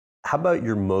How about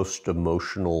your most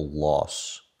emotional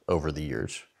loss over the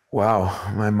years?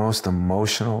 Wow, my most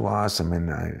emotional loss. I mean,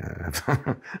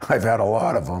 I've had a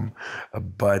lot of them,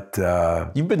 but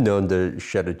You've been known to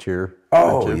shed a tear.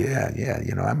 oh or two. yeah.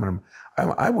 You know, I'm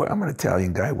an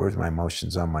Italian guy. Wears my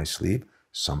emotions on my sleeve.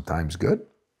 Sometimes good,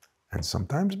 and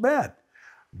sometimes bad.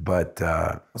 But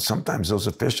sometimes those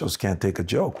officials can't take a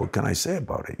joke. What can I say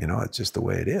about it? You know, it's just the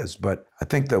way it is. But I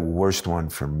think the worst one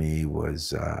for me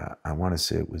was, I want to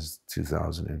say it was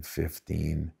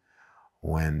 2015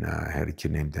 when I had a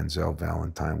kid named Denzel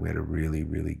Valentine. We had a really,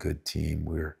 really good team.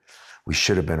 We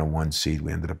should have been a 1 seed.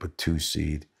 We ended up a 2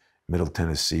 seed. Middle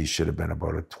Tennessee should have been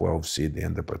about a 12 seed. They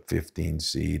ended up a 15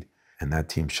 seed. And that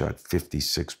team shot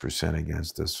 56%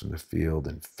 against us from the field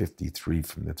and 53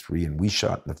 from the three. And we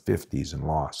shot in the 50s and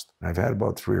lost. And I've had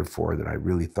about 3 or 4 that I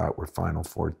really thought were Final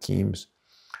Four teams.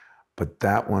 But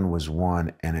that one was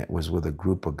one, and it was with a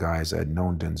group of guys. I had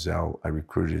known Denzel. I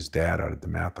recruited his dad out of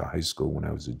DeMatha High School when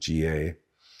I was a GA.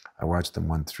 I watched him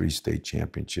win 3 state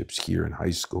championships here in high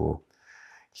school.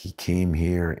 He came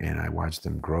here, and I watched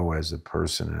him grow as a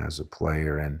person and as a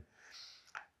player. And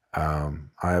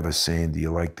I have a saying, do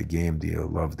you like the game, do you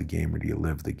love the game, or do you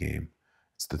live the game?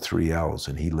 It's the 3 L's,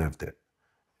 and he lived it.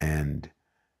 And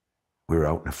we were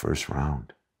out in the first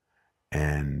round.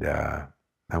 And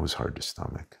that was hard to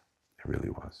stomach. It really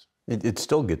was. It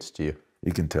still gets to you.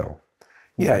 You can tell.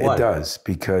 Yeah, Why? it does,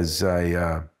 because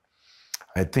I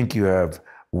think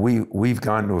we've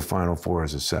gone to a Final Four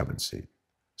as a 7 seed.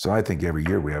 So I think every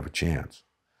year we have a chance.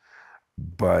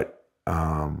 But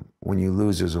when you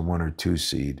lose as a 1 or 2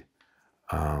 seed,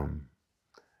 and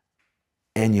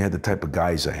you had the type of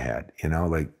guys I had, you know,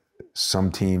 like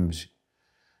some teams,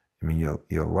 I mean,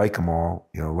 you'll like them all,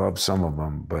 you'll love some of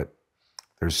them, but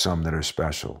there's some that are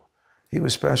special. He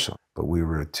was special, but we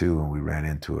were a 2, and we ran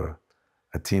into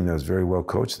a team that was very well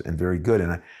coached and very good.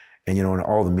 And you know, in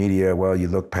all the media, well, you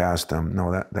look past them.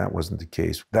 No, that wasn't the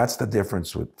case. That's the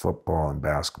difference with football and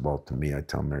basketball to me. I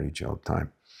tell Mary Jo all the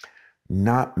time.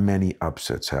 Not many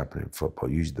upsets happen in football.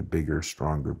 Usually the bigger,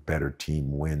 stronger, better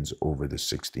team wins over the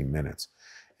 60 minutes.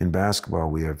 In basketball,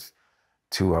 we have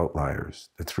 2 outliers,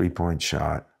 the 3-point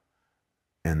shot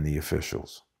and the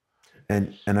officials.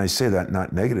 And I say that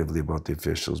not negatively about the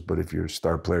officials, but if your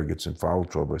star player gets in foul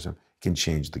trouble or something, it can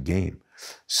change the game.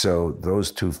 So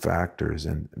those 2 factors.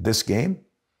 And this game,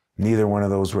 neither one of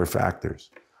those were factors.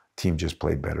 Team just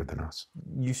played better than us.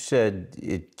 You said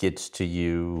it gets to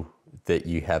you that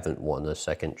you haven't won a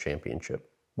second championship.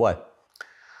 Why?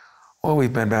 Well,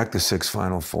 we've been back to 6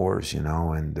 Final Fours, you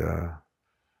know, and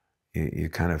you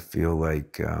kind of feel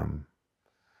like,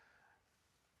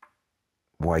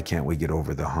 why can't we get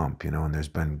over the hump, you know? And there's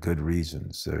been good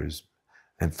reasons.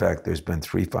 In fact, there's been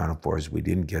 3 Final Fours we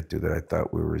didn't get to that I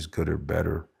thought we were as good or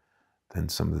better than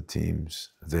some of the teams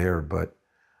there. But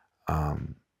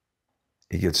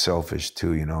you get selfish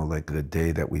too, you know, like the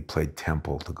day that we played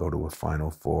Temple to go to a Final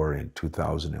Four in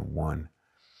 2001.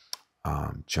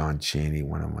 John Chaney,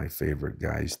 one of my favorite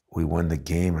guys, we won the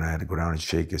game, and I had to go down and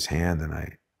shake his hand, and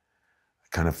I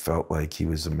kind of felt like he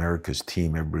was America's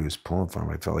team. Everybody was pulling for him.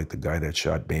 I felt like the guy that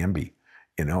shot Bambi.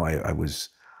 You know, I was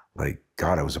like,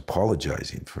 God, I was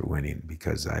apologizing for winning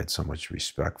because I had so much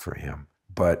respect for him.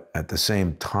 But at the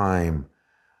same time,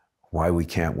 why we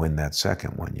can't win that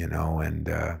second one, you know? And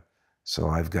so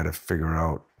I've got to figure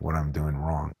out what I'm doing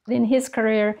wrong. In his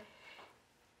career,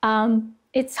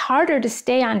 it's harder to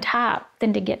stay on top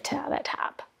than to get to that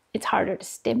top. It's harder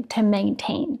to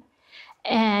maintain.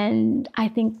 And I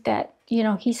think that, you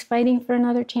know, he's fighting for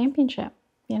another championship.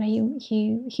 You know,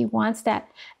 he wants that,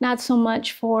 not so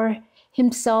much for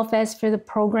himself as for the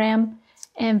program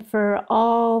and for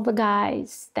all the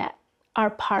guys that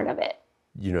are part of it.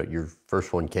 You know, your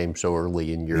first one came so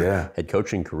early in your head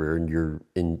coaching career, and you're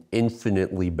an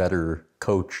infinitely better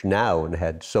coach now and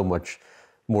had so much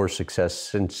more success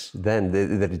since then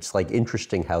that it's like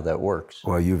interesting how that works.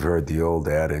 Well, you've heard the old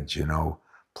adage, you know,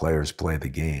 players play the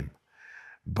game.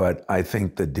 But I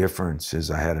think the difference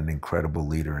is I had an incredible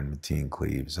leader in Mateen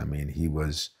Cleeves. I mean, he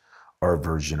was our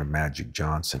version of Magic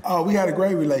Johnson. Oh, we had a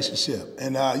great relationship.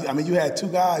 And I mean, you had 2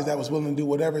 guys that was willing to do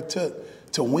whatever it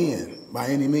took to win by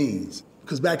any means.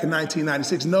 Because back in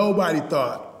 1996, nobody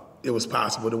thought it was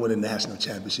possible to win a national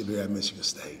championship here at Michigan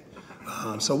State.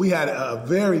 So we had a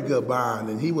very good bond,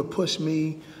 and he would push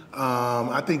me.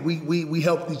 I think we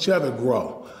helped each other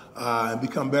grow and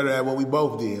become better at what we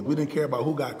both did. We didn't care about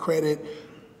who got credit.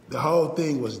 The whole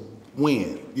thing was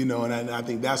win, you know, and I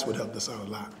think that's what helped us out a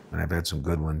lot. And I've had some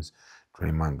good ones,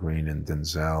 Draymond Green and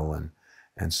Denzel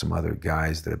and some other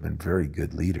guys that have been very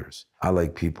good leaders. I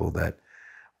like people that,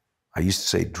 I used to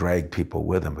say drag people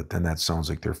with them, but then that sounds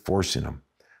like they're forcing them.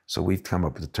 So we've come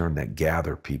up with a term that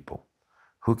gather people.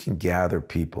 Who can gather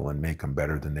people and make them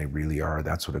better than they really are?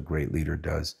 That's what a great leader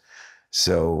does.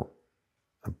 So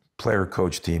a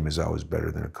player-coach team is always better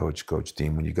than a coach-coach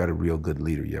team. When you got a real good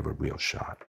leader, you have a real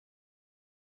shot.